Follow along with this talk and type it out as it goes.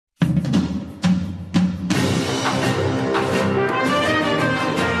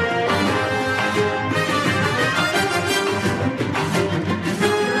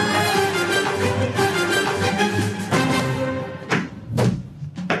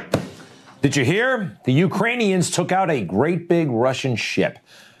Did you hear? The Ukrainians took out a great big Russian ship.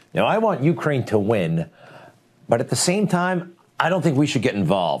 Now, I want Ukraine to win, but at the same time, I don't think we should get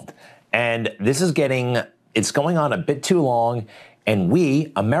involved. And this is it's going on a bit too long. And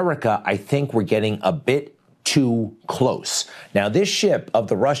we, America, I think we're getting a bit too close. Now, this ship of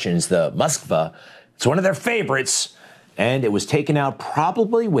the Russians, the Moskva, it's one of their favorites, and it was taken out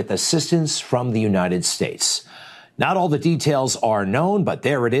probably with assistance from the United States. Not all the details are known, but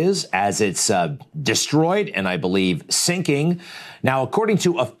there it is as it's destroyed and I believe sinking. Now, according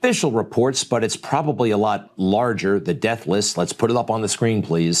to official reports, but it's probably a lot larger, the death list. Let's put it up on the screen,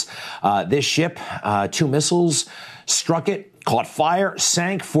 please. This ship, 2 missiles struck it, caught fire,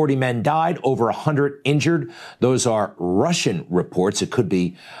 sank, 40 men died, over 100 injured. Those are Russian reports. It could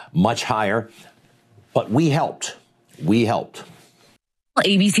be much higher, but we helped. We helped.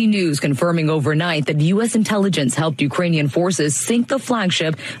 ABC News confirming overnight that U.S. intelligence helped Ukrainian forces sink the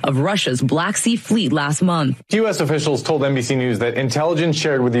flagship of Russia's Black Sea Fleet last month. U.S. officials told NBC News that intelligence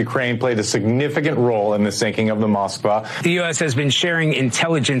shared with Ukraine played a significant role in the sinking of the Moskva. The U.S. has been sharing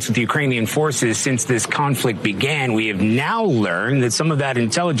intelligence with Ukrainian forces since this conflict began. We have now learned that some of that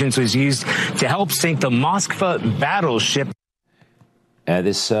intelligence was used to help sink the Moskva battleship.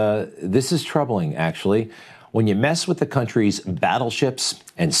 This is troubling, actually. When you mess with the country's battleships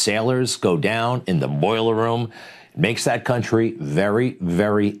and sailors go down in the boiler room, it makes that country very,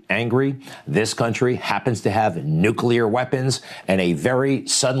 very angry. This country happens to have nuclear weapons and a very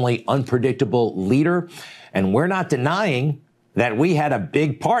suddenly unpredictable leader. And we're not denying that we had a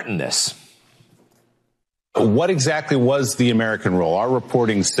big part in this. What exactly was the American role? Our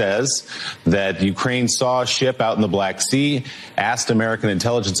reporting says that Ukraine saw a ship out in the Black Sea, asked American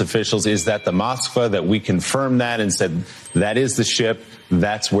intelligence officials, is that the Moskva? That we confirmed that and said, that is the ship,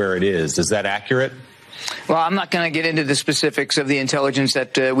 that's where it is. Is that accurate? Well, I'm not going to get into the specifics of the intelligence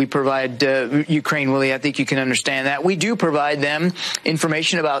that we provide Ukraine, Willie. I think you can understand that. We do provide them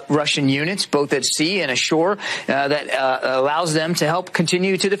information about Russian units, both at sea and ashore, that allows them to help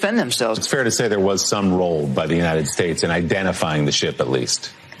continue to defend themselves. It's fair to say there was some role by the United States in identifying the ship, at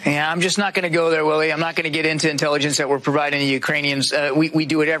least. Yeah, I'm just not going to go there, Willie. I'm not going to get into intelligence that we're providing the Ukrainians. We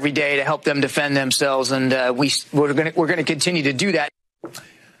do it every day to help them defend themselves, and we're going to continue to do that.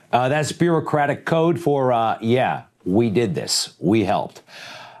 That's bureaucratic code for, yeah, we did this. We helped.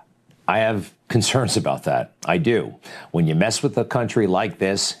 I have concerns about that. I do. When you mess with a country like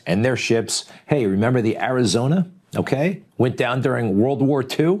this and their ships, hey, remember the Arizona? Okay, went down during World War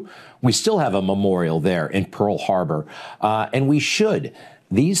II. We still have a memorial there in Pearl Harbor, and we should.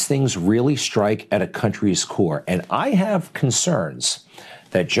 These things really strike at a country's core. And I have concerns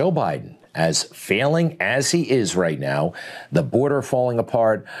that Joe Biden, as failing as he is right now, the border falling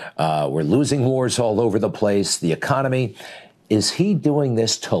apart, we're losing wars all over the place, the economy, is he doing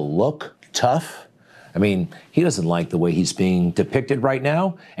this to look tough? I mean, he doesn't like the way he's being depicted right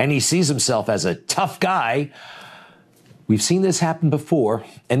now, and he sees himself as a tough guy. We've seen this happen before,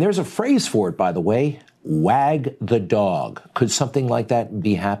 and there's a phrase for it, by the way, wag the dog. Could something like that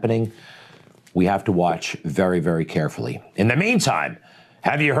be happening? We have to watch very, very carefully. In the meantime,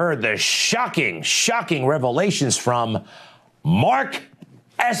 have you heard the shocking, shocking revelations from Mark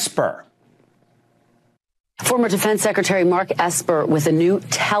Esper? Former Defense Secretary Mark Esper with a new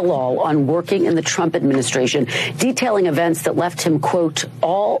tell-all on working in the Trump administration, detailing events that left him, quote,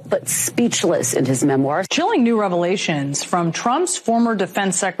 all but speechless in his memoir. Chilling new revelations from Trump's former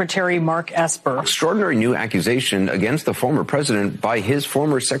Defense Secretary Mark Esper. Extraordinary new accusation against the former president by his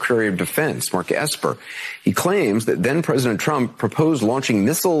former Secretary of Defense, Mark Esper. He claims that then President Trump proposed launching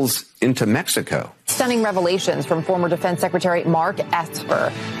missiles into Mexico. Stunning revelations from former Defense Secretary Mark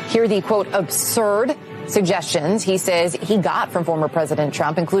Esper. Here the, quote, absurd suggestions he says he got from former President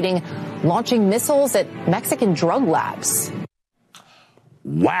Trump, including launching missiles at Mexican drug labs.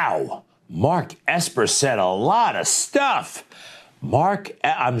 Wow. Mark Esper said a lot of stuff.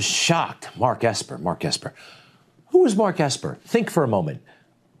 I'm shocked. Mark Esper. Who is Mark Esper? Think for a moment.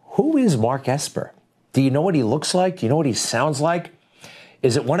 Who is Mark Esper? Do you know what he looks like? Do you know what he sounds like?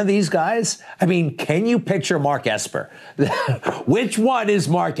 Is it one of these guys? I mean, can you picture Mark Esper? Which one is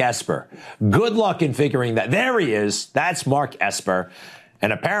Mark Esper? Good luck in figuring that. There he is. That's Mark Esper.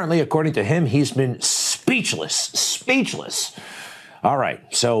 And apparently, according to him, he's been speechless. All right.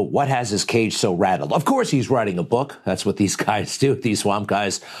 So what has his cage so rattled? Of course, he's writing a book. That's what these guys do, these swamp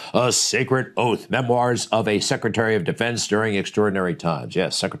guys. A Sacred Oath, Memoirs of a Secretary of Defense During Extraordinary Times.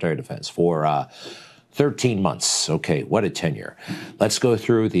 Yes, Secretary of Defense for 13 months. Okay, what a tenure. Let's go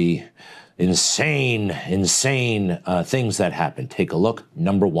through the insane things that happened. Take a look.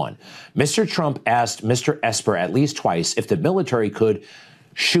 Number one, Mr. Trump asked Mr. Esper at least twice if the military could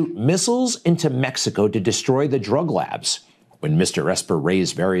shoot missiles into Mexico to destroy the drug labs. When Mr. Esper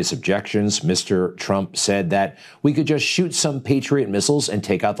raised various objections, Mr. Trump said that we could just shoot some Patriot missiles and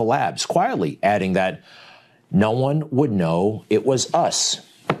take out the labs, quietly adding that no one would know it was us.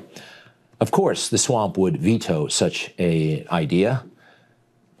 Of course, the swamp would veto such an idea.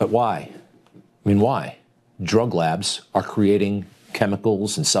 But why? I mean, why? Drug labs are creating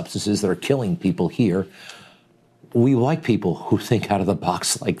chemicals and substances that are killing people here. We like people who think out of the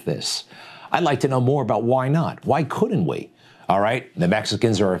box like this. I'd like to know more about why not. Why couldn't we? All right, the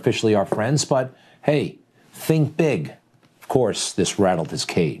Mexicans are officially our friends, but hey, think big. Of course, this rattled his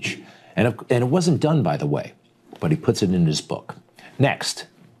cage. And it wasn't done, by the way, but he puts it in his book. Next,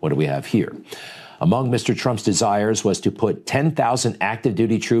 what do we have here? Among Mr. Trump's desires was to put 10,000 active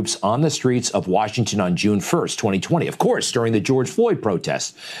duty troops on the streets of Washington on June 1st, 2020. Of course, during the George Floyd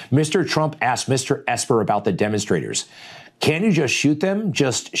protests, Mr. Trump asked Mr. Esper about the demonstrators. Can you just shoot them?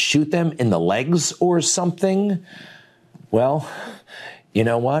 Just shoot them in the legs or something? Well, you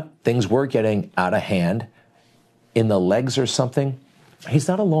know what? Things were getting out of hand. In the legs or something? He's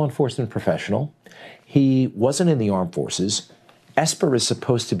not a law enforcement professional. He wasn't in the armed forces. Esper is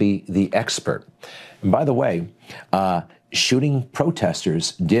supposed to be the expert. And by the way, shooting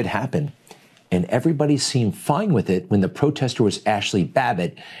protesters did happen, and everybody seemed fine with it when the protester was Ashley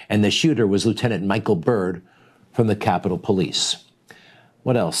Babbitt and the shooter was Lieutenant Michael Byrd from the Capitol Police.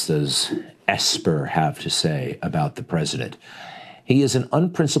 What else does Esper have to say about the president? He is an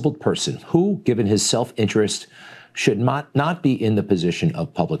unprincipled person who, given his self-interest, should not be in the position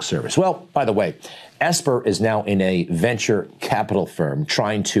of public service. Well, by the way, Esper is now in a venture capital firm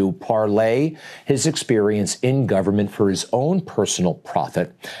trying to parlay his experience in government for his own personal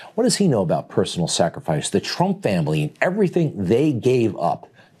profit. What does he know about personal sacrifice? The Trump family and everything they gave up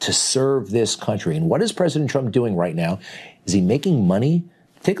to serve this country. And what is President Trump doing right now? Is he making money?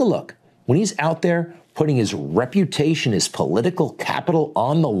 Take a look. When he's out there putting his reputation, his political capital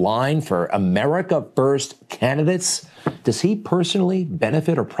on the line for America First candidates, does he personally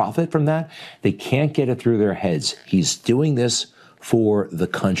benefit or profit from that? They can't get it through their heads. He's doing this for the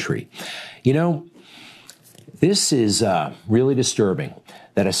country. You know, this is really disturbing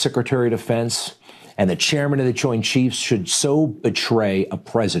that a Secretary of Defense and the chairman of the Joint Chiefs should so betray a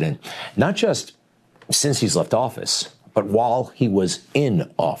president, not just since he's left office, but while he was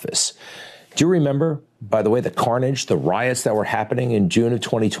in office. Do you remember, by the way, the carnage, the riots that were happening in June of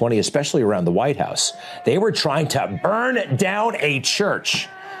 2020, especially around the White House? They were trying to burn down a church.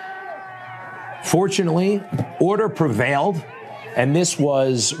 Fortunately, order prevailed, and this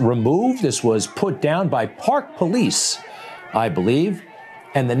was removed. This was put down by Park Police, I believe.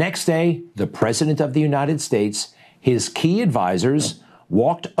 And the next day, the President of the United States, his key advisors,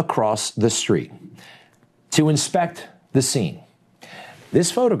 walked across the street to inspect the scene.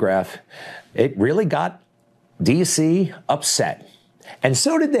 This photograph, it really got D.C. upset. And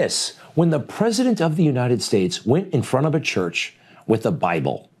so did this when the President of the United States went in front of a church with a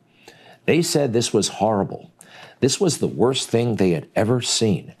Bible. They said this was horrible. This was the worst thing they had ever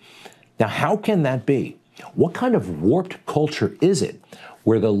seen. Now, how can that be? What kind of warped culture is it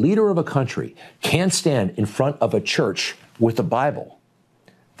where the leader of a country can't stand in front of a church with a Bible?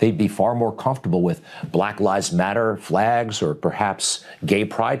 They'd be far more comfortable with Black Lives Matter flags or perhaps gay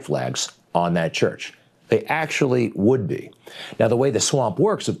pride flags on that church. They actually would be. Now, the way the swamp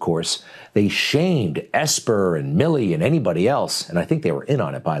works, of course, they shamed Esper and Milley and anybody else, and I think they were in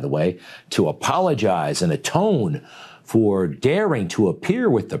on it, by the way, to apologize and atone for daring to appear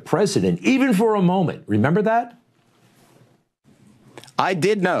with the president, even for a moment. Remember that? I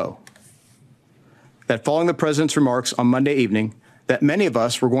did know that following the president's remarks on Monday evening, that many of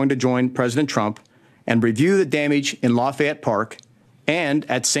us were going to join President Trump and review the damage in Lafayette Park and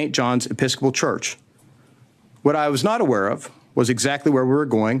at St. John's Episcopal Church. What I was not aware of was exactly where we were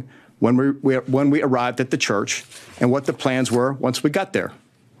going when we arrived at the church and what the plans were once we got there.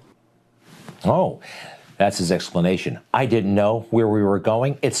 Oh, that's his explanation. I didn't know where we were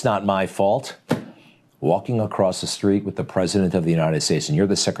going. It's not my fault. Walking across the street with the President of the United States, and you're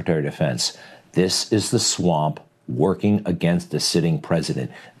the Secretary of Defense. This is the swamp working against the sitting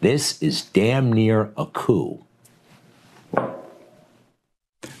president. This is damn near a coup.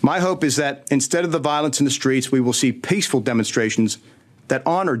 My hope is that instead of the violence in the streets, we will see peaceful demonstrations that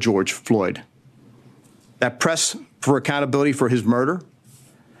honor George Floyd, that press for accountability for his murder,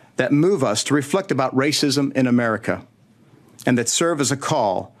 that move us to reflect about racism in America, and that serve as a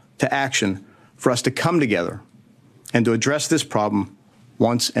call to action for us to come together and to address this problem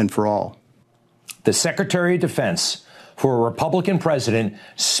once and for all. The Secretary of Defense for a Republican president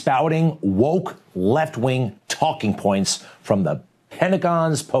spouting woke left-wing talking points from the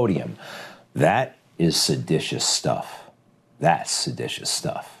Pentagon's podium. That is seditious stuff. That's seditious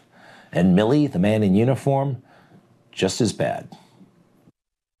stuff. And Milley, the man in uniform, just as bad.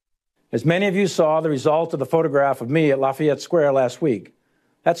 As many of you saw the result of the photograph of me at Lafayette Square last week,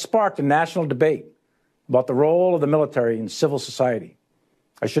 that sparked a national debate about the role of the military in civil society.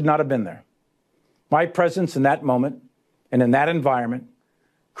 I should not have been there. My presence in that moment and in that environment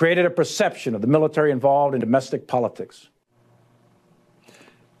created a perception of the military involved in domestic politics.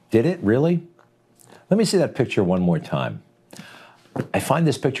 Did it really? Let me see that picture one more time. I find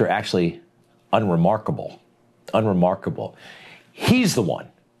this picture actually unremarkable. Unremarkable. He's the one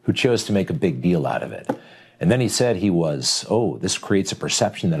who chose to make a big deal out of it. And then he said he was, this creates a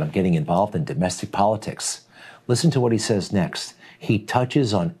perception that I'm getting involved in domestic politics. Listen to what he says next. He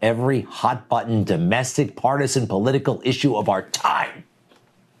touches on every hot-button domestic partisan political issue of our time.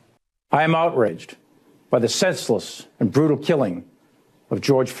 I am outraged by the senseless and brutal killing of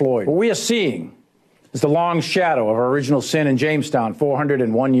George Floyd. What we are seeing is the long shadow of our original sin in Jamestown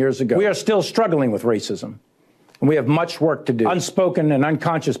 401 years ago. We are still struggling with racism, and we have much work to do. Unspoken and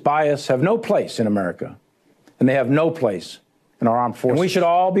unconscious bias have no place in America, and they have no place in our armed forces. And we should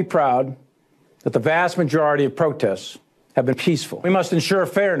all be proud that the vast majority of protests have been peaceful. We must ensure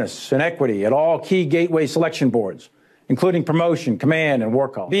fairness and equity at all key gateway selection boards, including promotion, command, and war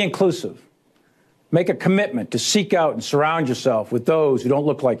call. Be inclusive. Make a commitment to seek out and surround yourself with those who don't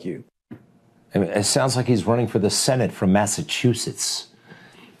look like you. I mean, it sounds like he's running for the Senate from Massachusetts.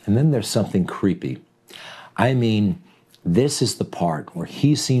 And then there's something creepy. I mean, this is the part where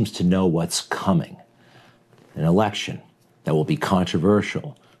he seems to know what's coming. An election that will be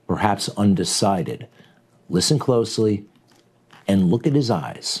controversial, perhaps undecided. Listen closely and look at his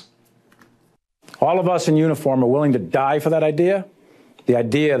eyes. All of us in uniform are willing to die for that idea, the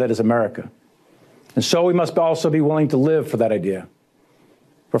idea that is America. And so we must also be willing to live for that idea.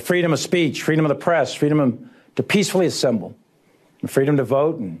 For freedom of speech, freedom of the press, freedom to peacefully assemble, and freedom to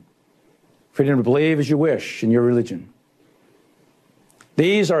vote, and freedom to believe as you wish in your religion.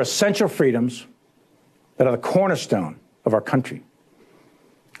 These are essential freedoms that are the cornerstone of our country.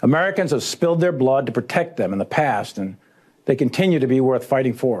 Americans have spilled their blood to protect them in the past, and they continue to be worth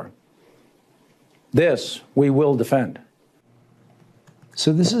fighting for. This we will defend.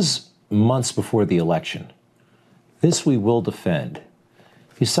 So this is months before the election. This we will defend.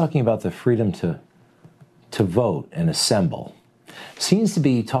 He's talking about the freedom to vote and assemble. Seems to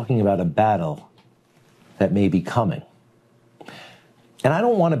be talking about a battle that may be coming. And I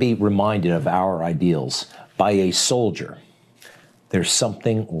don't want to be reminded of our ideals by a soldier. There's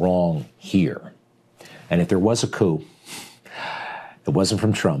something wrong here. And if there was a coup, it wasn't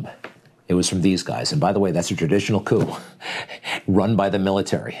from Trump. It was from these guys. And by the way, that's a traditional coup run by the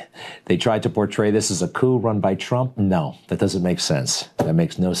military. They tried to portray this as a coup run by Trump. No, that doesn't make sense. That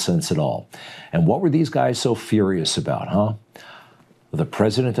makes no sense at all. And what were these guys so furious about, huh? The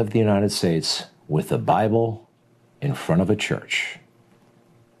President of the United States with the Bible in front of a church.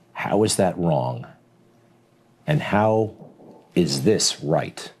 How is that wrong? And how is this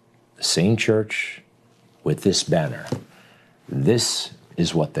right? The same church with this banner. This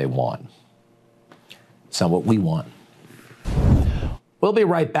is what they want. It's not what we want. We'll be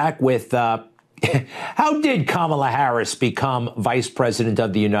right back with how did Kamala Harris become Vice President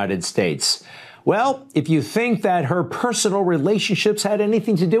of the United States? Well, if you think that her personal relationships had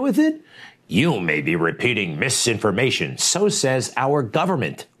anything to do with it, you may be repeating misinformation. So says our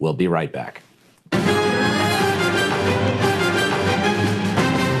government. We'll be right back. All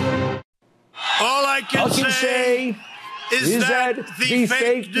I can say is that the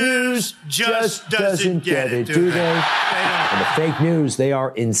fake news just doesn't get it, do they? And the fake news, they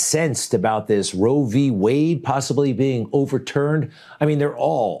are incensed about this Roe v. Wade possibly being overturned. I mean, they're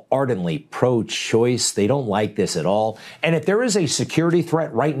all ardently pro-choice. They don't like this at all. And if there is a security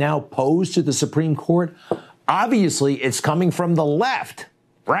threat right now posed to the Supreme Court, obviously it's coming from the left,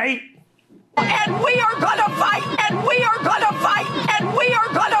 right? And we are gonna fight, and we are gonna fight, and we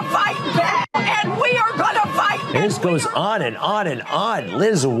are gonna fight back, and we are gonna fight. This goes on and on and on.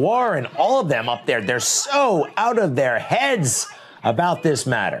 Liz Warren, all of them up there, they're so out of their heads about this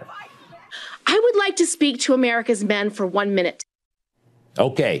matter. I would like to speak to America's men for 1 minute.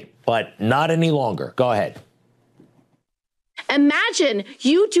 Okay, but not any longer. Go ahead. Imagine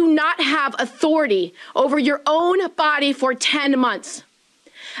you do not have authority over your own body for 10 months.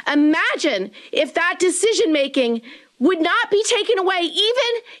 Imagine if that decision-making would not be taken away,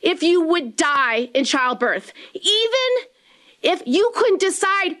 even if you would die in childbirth, even if you couldn't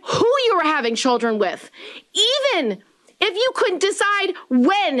decide who you were having children with, even if you couldn't decide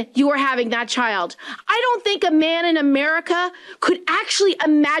when you were having that child? I don't think a man in America could actually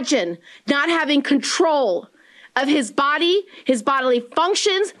imagine not having control of his body, his bodily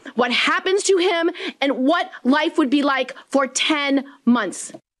functions, what happens to him, and what life would be like for 10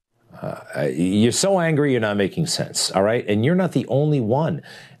 months. You're so angry, you're not making sense, all right? And you're not the only one.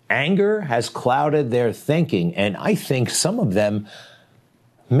 Anger has clouded their thinking, and I think some of them,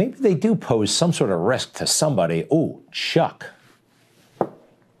 maybe they do pose some sort of risk to somebody. Ooh, Chuck.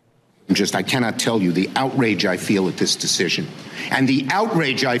 I cannot tell you the outrage I feel at this decision, and the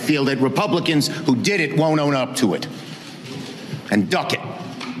outrage I feel that Republicans who did it won't own up to it and duck it.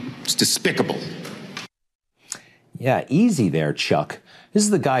 It's despicable. Yeah, easy there, Chuck. This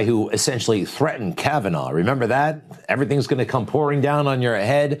is the guy who essentially threatened Kavanaugh. Remember that? Everything's going to come pouring down on your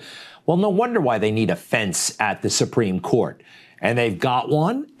head. Well, no wonder why they need a fence at the Supreme Court. And they've got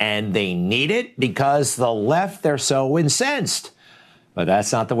one, and they need it because the left, they're so incensed. But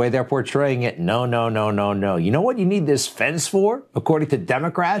that's not the way they're portraying it. No, no, no, no, no. You know what you need this fence for, according to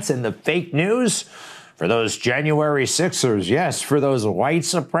Democrats and the fake news? For those January 6ers, yes, for those white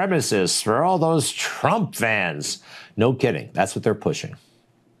supremacists, for all those Trump fans. No kidding. That's what they're pushing.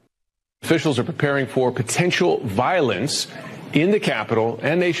 Officials are preparing for potential violence in the Capitol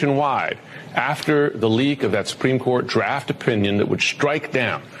and nationwide after the leak of that Supreme Court draft opinion that would strike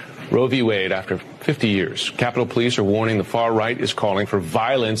down Roe v. Wade after 50 years. Capitol Police are warning the far right is calling for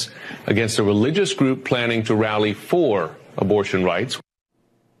violence against a religious group planning to rally for abortion rights.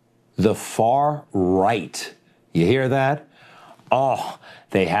 The far right. You hear that? Oh,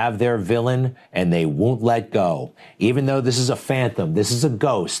 they have their villain and they won't let go. Even though this is a phantom, this is a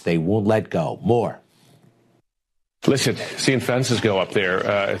ghost, they won't let go. More. Listen, seeing fences go up there,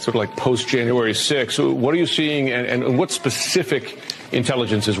 it's sort of like post-January 6th. What are you seeing and what specific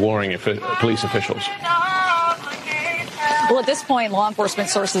intelligence is worrying police officials? Well, at this point, law enforcement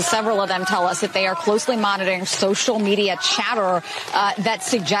sources, several of them tell us that they are closely monitoring social media chatter that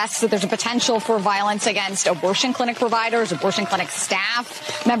suggests that there's a potential for violence against abortion clinic providers, abortion clinic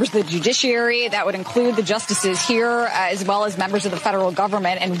staff, members of the judiciary. That would include the justices here, as well as members of the federal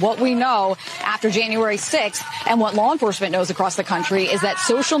government. And what we know after January 6th and what law enforcement knows across the country is that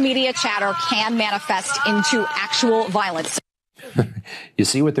social media chatter can manifest into actual violence. You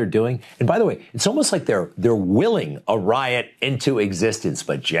see what they're doing? And by the way, it's almost like they're willing a riot into existence.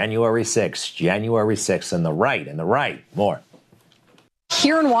 But January 6th, and the right, more.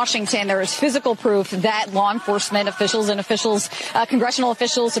 Here in Washington, there is physical proof that law enforcement officials and congressional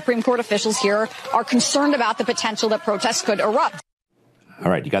officials, Supreme Court officials here are concerned about the potential that protests could erupt. All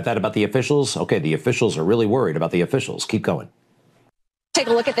right, you got that about the officials? Okay, the officials are really worried about the officials. Keep going. Take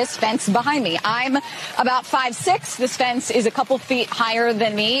a look at this fence behind me. I'm about 5'6". This fence is a couple feet higher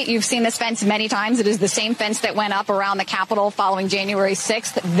than me. You've seen this fence many times. It is the same fence that went up around the Capitol following January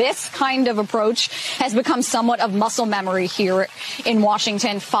 6th. This kind of approach has become somewhat of muscle memory here in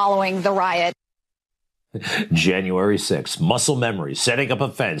Washington following the riot. January 6th, muscle memory, setting up a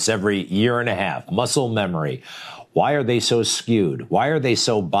fence every year and a half, muscle memory. Why are they so skewed? Why are they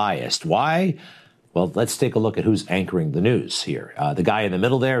so biased? Why? Well, let's take a look at who's anchoring the news here. The guy in the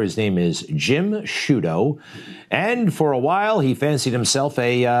middle there, his name is Jim Sciutto. And for a while, he fancied himself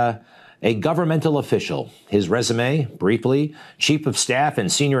a governmental official. His resume, briefly, chief of staff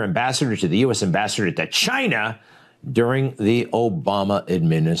and senior ambassador to the U.S. ambassador to China during the Obama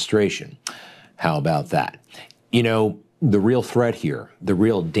administration. How about that? You know, the real threat here, the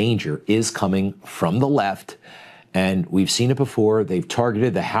real danger is coming from the left. And we've seen it before. They've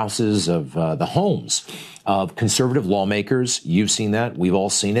targeted the houses of the homes of conservative lawmakers. You've seen that. We've all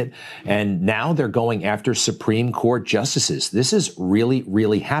seen it. And now they're going after Supreme Court justices. This is really,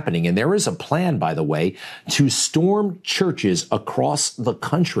 really happening. And there is a plan, by the way, to storm churches across the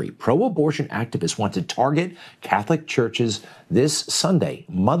country. Pro-abortion activists want to target Catholic churches this Sunday,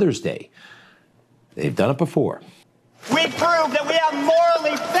 Mother's Day. They've done it before. We proved that we have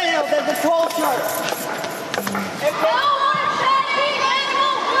morally failed as a culture. Let's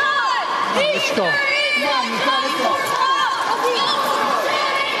go.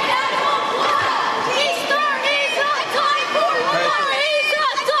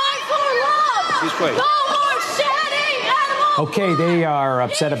 Okay, they are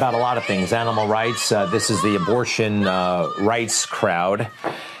upset about a lot of things. Animal rights. This is the abortion rights crowd.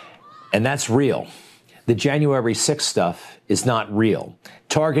 And that's real. The January 6th stuff is not real.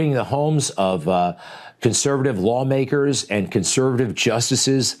 Targeting the homes of conservative lawmakers and conservative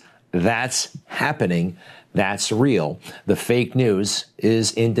justices, that's happening. That's real. The fake news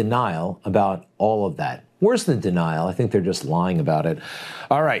is in denial about all of that. Worse than denial. I think they're just lying about it.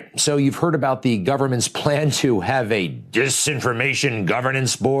 All right. So you've heard about the government's plan to have a Disinformation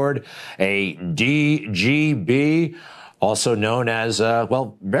Governance Board, a DGB, also known as,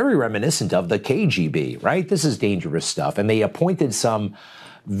 very reminiscent of the KGB, right? This is dangerous stuff. And they appointed some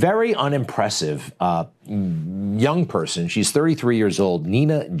very unimpressive young person. She's 33 years old,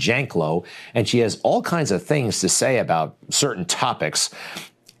 Nina Janklow, and she has all kinds of things to say about certain topics.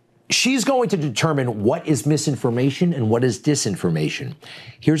 She's going to determine what is misinformation and what is disinformation.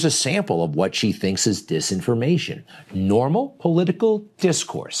 Here's a sample of what she thinks is disinformation. Normal political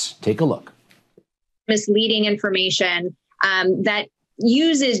discourse. Take a look. Misleading information that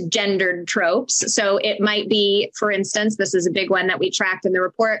uses gendered tropes. So it might be, for instance, this is a big one that we tracked in the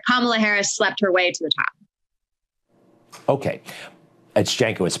report, Kamala Harris slept her way to the top. Okay. It's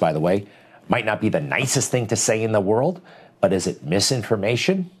Jankowicz, by the way. Might not be the nicest thing to say in the world, but is it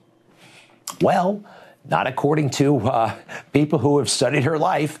misinformation? Well, not according to people who have studied her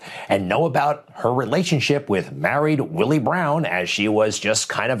life and know about her relationship with married Willie Brown, as she was just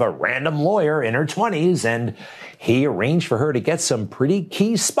kind of a random lawyer in her 20s, and he arranged for her to get some pretty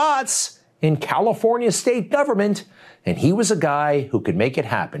key spots in California state government, and he was a guy who could make it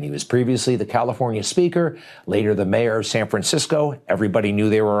happen. He was previously the California speaker, later the mayor of San Francisco. Everybody knew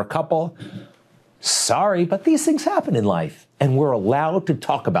they were a couple. Sorry, but these things happen in life, and we're allowed to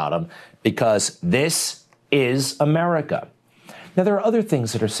talk about them because this is America. Now, there are other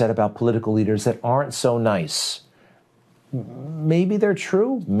things that are said about political leaders that aren't so nice. Maybe they're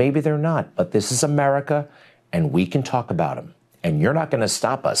true, maybe they're not, but this is America, and we can talk about them. And you're not going to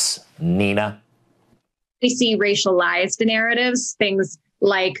stop us, Nina. We see racialized narratives, things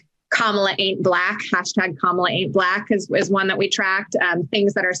like Kamala ain't black, hashtag Kamala ain't black is one that we tracked.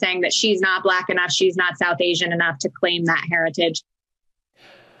 Things that are saying that she's not black enough, she's not South Asian enough to claim that heritage.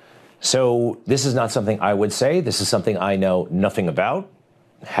 So this is not something I would say. This is something I know nothing about.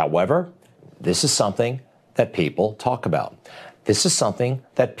 However, this is something that people talk about. This is something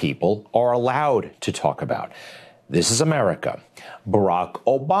that people are allowed to talk about. This is America. Barack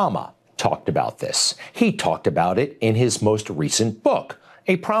Obama talked about this. He talked about it in his most recent book,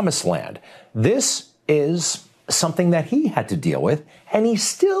 A Promised Land. This is something that he had to deal with, and he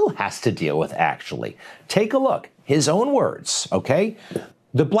still has to deal with, actually. Take a look. His own words, okay?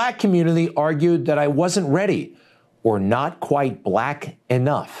 The black community argued that I wasn't ready or not quite black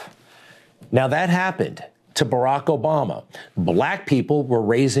enough. Now, that happened to Barack Obama. Black people were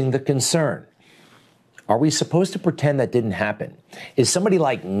raising the concern. Are we supposed to pretend that didn't happen? Is somebody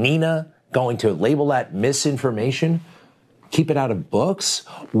like Nina going to label that misinformation? Keep it out of books?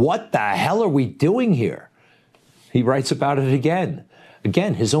 What the hell are we doing here? He writes about it again.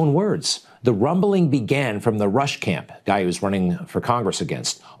 Again, his own words. The rumbling began from the Rush camp, guy who's running for Congress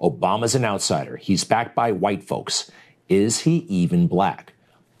against. Obama's an outsider. He's backed by white folks. Is he even black?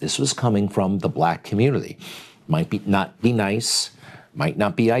 This was coming from the black community. Might not be nice, might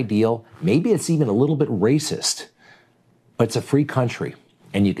not be ideal. Maybe it's even a little bit racist. But it's a free country,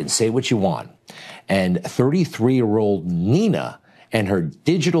 and you can say what you want. And 33-year-old Nina and her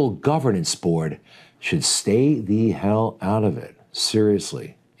digital governance board should stay the hell out of it.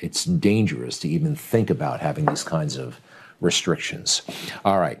 Seriously. It's dangerous to even think about having these kinds of restrictions.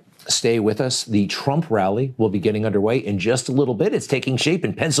 All right, stay with us. The Trump rally will be getting underway in just a little bit. It's taking shape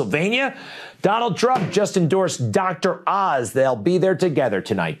in Pennsylvania. Donald Trump just endorsed Dr. Oz. They'll be there together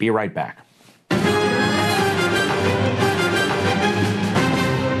tonight. Be right back.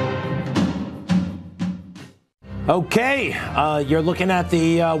 Okay, you're looking at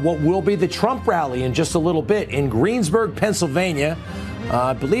the what will be the Trump rally in just a little bit in Greensburg, Pennsylvania.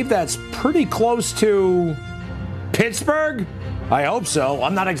 I believe that's pretty close to Pittsburgh. I hope so.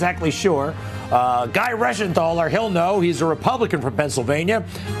 I'm not exactly sure. Guy Reschenthaler, he'll know. He's a Republican from Pennsylvania,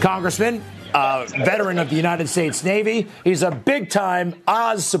 congressman, veteran of the United States Navy. He's a big-time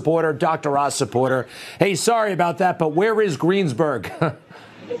Oz supporter, Dr. Oz supporter. Hey, sorry about that, but where is Greensburg?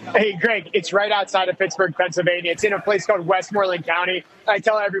 Hey, Greg, it's right outside of Pittsburgh, Pennsylvania. It's in a place called Westmoreland County. I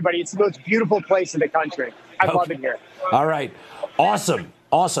tell everybody it's the most beautiful place in the country. I love it here. All right. Awesome.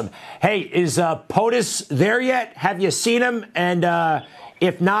 Awesome. Hey, is POTUS there yet? Have you seen him? And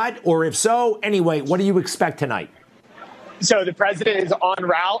if not, or if so, anyway, what do you expect tonight? So the president is en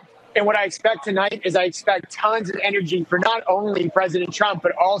route. And what I expect tonight is I expect tons of energy for not only President Trump,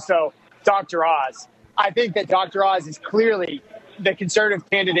 but also Dr. Oz. I think that Dr. Oz is clearly the conservative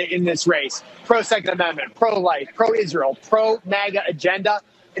candidate in this race. Pro-Second Amendment, pro-life, pro-Israel, pro-MAGA agenda.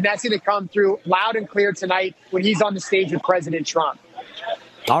 And that's going to come through loud and clear tonight when he's on the stage with President Trump.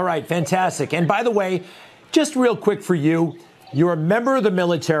 All right, fantastic. And by the way, just real quick for you, you're a member of the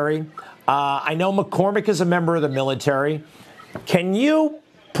military. I know McCormick is a member of the military. Can you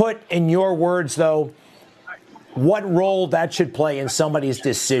put in your words, though, what role that should play in somebody's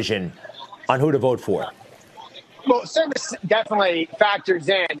decision on who to vote for? Well, service definitely factors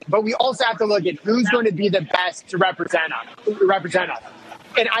in, but we also have to look at who's going to be the best to represent us.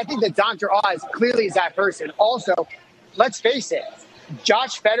 And I think that Dr. Oz clearly is that person. Also, let's face it,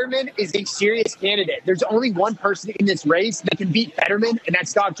 Josh Fetterman is a serious candidate. There's only one person in this race that can beat Fetterman, and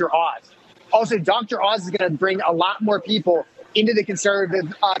that's Dr. Oz. Also, Dr. Oz is going to bring a lot more people into the conservative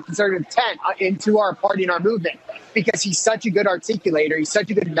tent, into our party and our movement, because he's such a good articulator. He's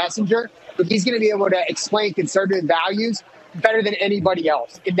such a good messenger. But he's going to be able to explain conservative values better than anybody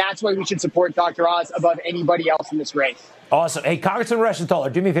else. And that's why we should support Dr. Oz above anybody else in this race. Awesome. Hey, Congressman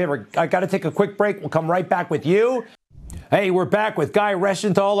Reschenthaler, do me a favor. I got to take a quick break. We'll come right back with you. Hey, we're back with Guy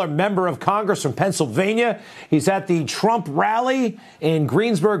Reschenthaler, member of Congress from Pennsylvania. He's at the Trump rally in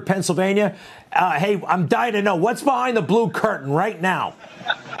Greensburg, Pennsylvania. Hey, I'm dying to know, what's behind the blue curtain right now?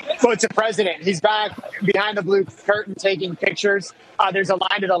 Well, it's the president. He's back behind the blue curtain taking pictures. There's a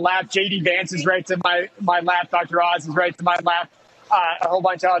line to the left. J.D. Vance is right to my left. Dr. Oz is right to my left. A whole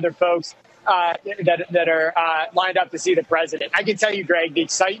bunch of other folks that are lined up to see the president. I can tell you, Greg, the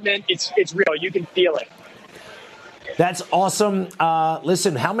excitement, it's real. You can feel it. That's awesome.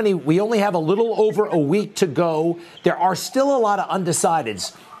 Listen, we only have a little over a week to go. There are still a lot of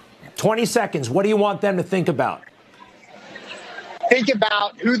undecideds. 20 seconds. What do you want them to think about? Think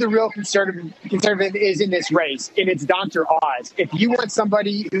about who the real conservative is in this race, and it's Dr. Oz. If you want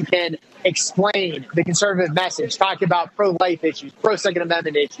somebody who can explain the conservative message, talk about pro-life issues, pro-Second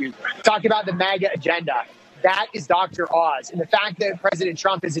Amendment issues, talk about the MAGA agenda, that is Dr. Oz. And the fact that President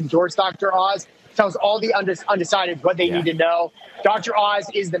Trump has endorsed Dr. Oz tells all the undecided what they need to know. Dr. Oz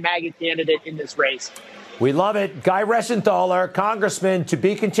is the MAGA candidate in this race. We love it. Guy Reschenthaler, Congressman, to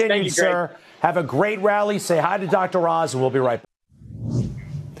be continued, Thank you, sir. Have a great rally. Say hi to Dr. Oz, and we'll be right back.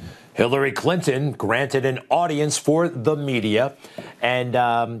 Hillary Clinton granted an audience for the media. And,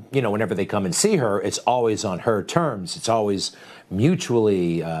 whenever they come and see her, it's always on her terms. It's always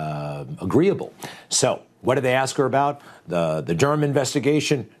mutually agreeable. So what did they ask her about? The Durham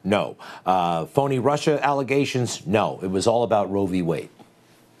investigation? No. Phony Russia allegations? No. It was all about Roe v. Wade.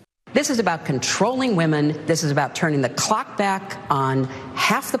 This is about controlling women. This is about turning the clock back on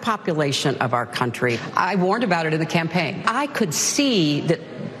half the population of our country. I warned about it in the campaign. I could see that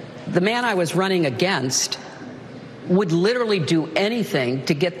the man I was running against would literally do anything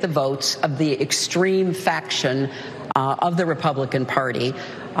to get the votes of the extreme faction of the Republican Party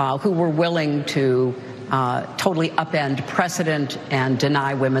who were willing to totally upend precedent and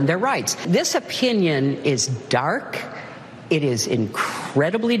deny women their rights. This opinion is dark. It is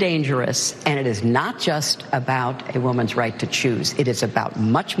incredibly dangerous, and it is not just about a woman's right to choose. It is about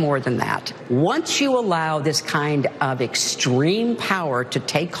much more than that. Once you allow this kind of extreme power to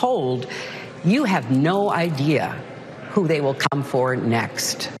take hold, you have no idea who they will come for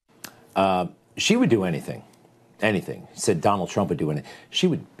next. She would do anything. Anything. Said Donald Trump would do anything. She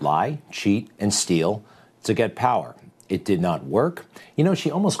would lie, cheat, and steal to get power. It did not work. She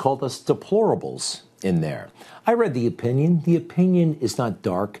almost called us deplorables in there. I read the opinion. The opinion is not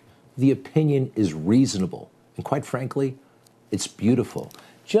dark. The opinion is reasonable. And quite frankly, it's beautiful.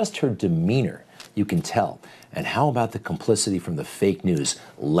 Just her demeanor, you can tell. And how about the complicity from the fake news,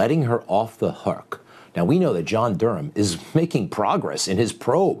 letting her off the hook? Now, we know that John Durham is making progress in his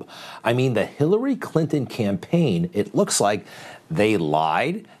probe. I mean, the Hillary Clinton campaign, it looks like they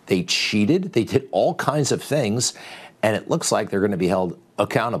lied, they cheated, they did all kinds of things, and it looks like they're going to be held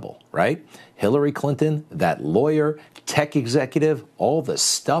accountable, right? Hillary Clinton, that lawyer, tech executive, all the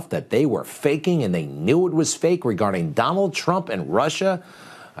stuff that they were faking and they knew it was fake regarding Donald Trump and Russia.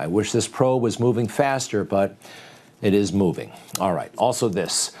 I wish this probe was moving faster, but it is moving. All right. Also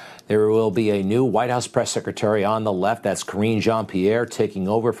this, there will be a new White House press secretary on the left. That's Karine Jean-Pierre taking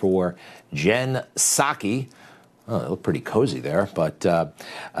over for Jen Psaki. Oh, they look pretty cozy there, but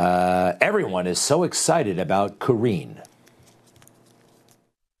everyone is so excited about Karine.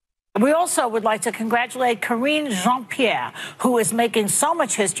 We also would like to congratulate Karine Jean-Pierre, who is making so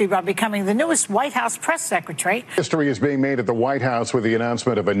much history by becoming the newest White House press secretary. History is being made at the White House with the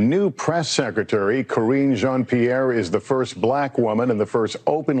announcement of a new press secretary. Karine Jean-Pierre is the first black woman and the first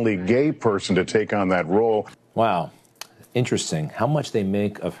openly gay person to take on that role. Wow. Interesting how much they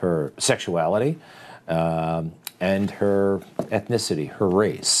make of her sexuality and her ethnicity, her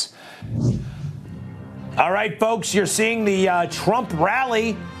race. All right, folks, you're seeing the Trump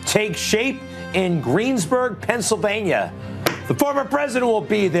rally take shape in Greensburg, Pennsylvania. The former president will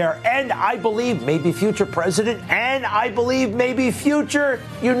be there, and I believe maybe future president, and I believe maybe future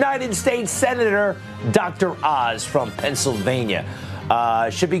United States Senator Dr. Oz from Pennsylvania.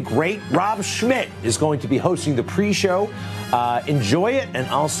 Should be great. Rob Schmidt is going to be hosting the pre-show. Enjoy it, and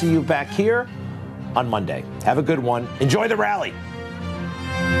I'll see you back here on Monday. Have a good one. Enjoy the rally.